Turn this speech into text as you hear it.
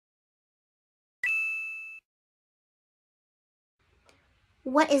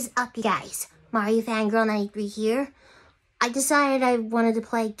What is up, you guys? Mario Fangirl 93 here. I decided I wanted to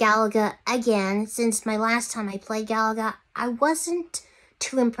play Galaga again since my last time I played Galaga, I wasn't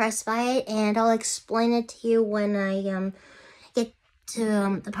too impressed by it, and I'll explain it to you when I get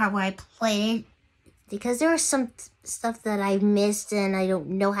to the part where I played it, because there was some stuff that I missed and I don't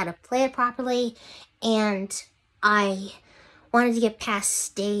know how to play it properly, and I wanted to get past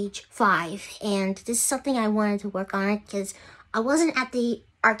stage 5, and this is something I wanted to work on it because I wasn't at the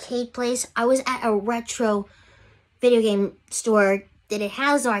arcade place. I was at a retro video game store that it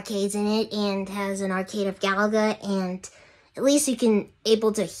has arcades in it and has an arcade of Galaga, and at least you can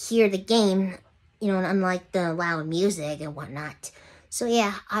able to hear the game, you know, unlike the loud music and whatnot. So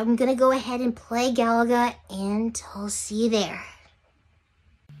yeah, I'm gonna go ahead and play Galaga, and I'll see you there.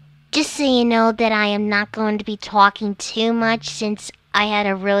 Just so you know that I am not going to be talking too much since I had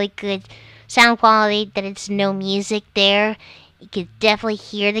a really good sound quality, that it's no music there. You could definitely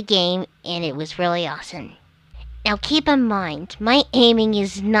hear the game, and it was really awesome. Now keep in mind, my aiming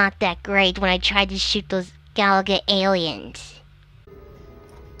is not that great when I tried to shoot those Galaga aliens.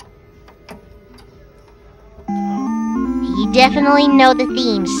 You definitely know the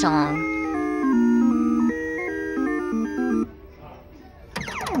theme song.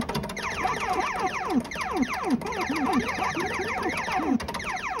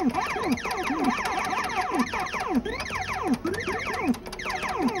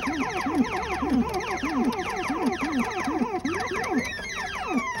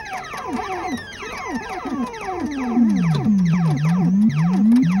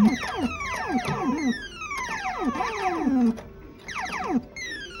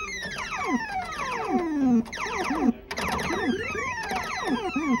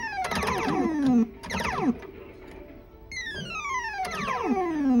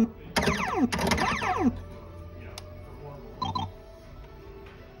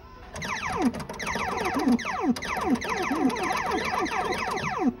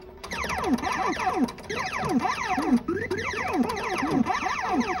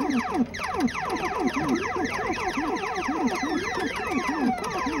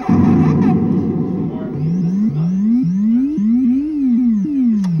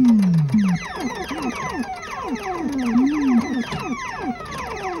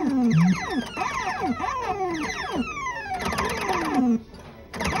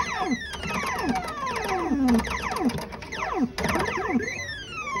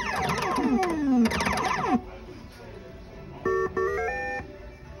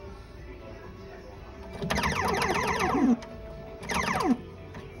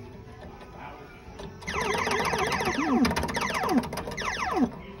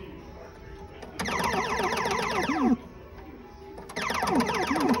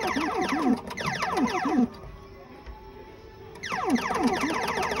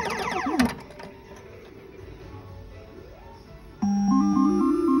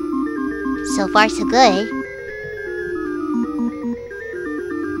 So far, so good.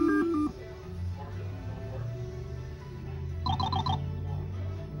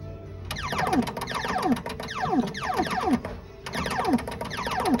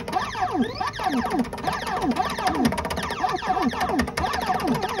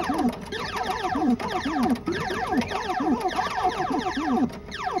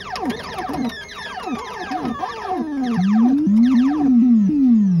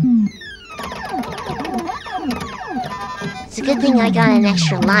 It's a good thing I got an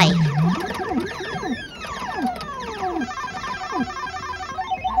extra life.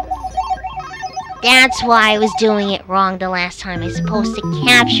 That's why I was doing it wrong the last time. I was supposed to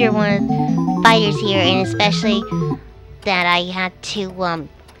capture one of the fighters here, and especially that I had to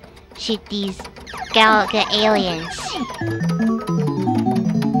shoot these Galaga aliens.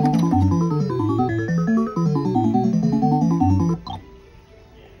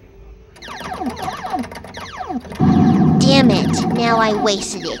 Damn it, now I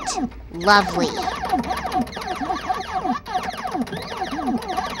wasted it. Lovely.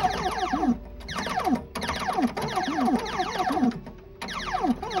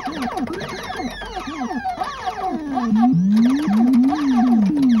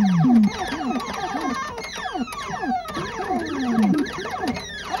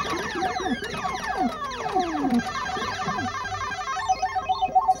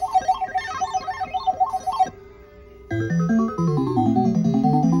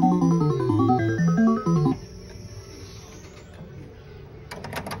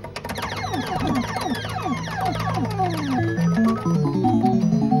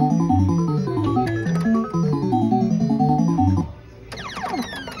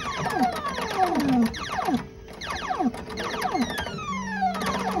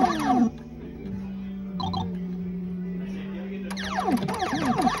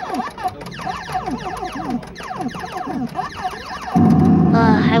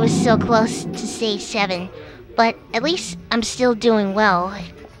 I was so close to stage 7, but at least I'm still doing well.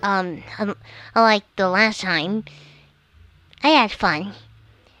 Unlike the last time, I had fun.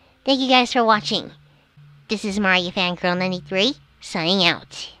 Thank you guys for watching. This is Mario Fangirl 93, signing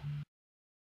out.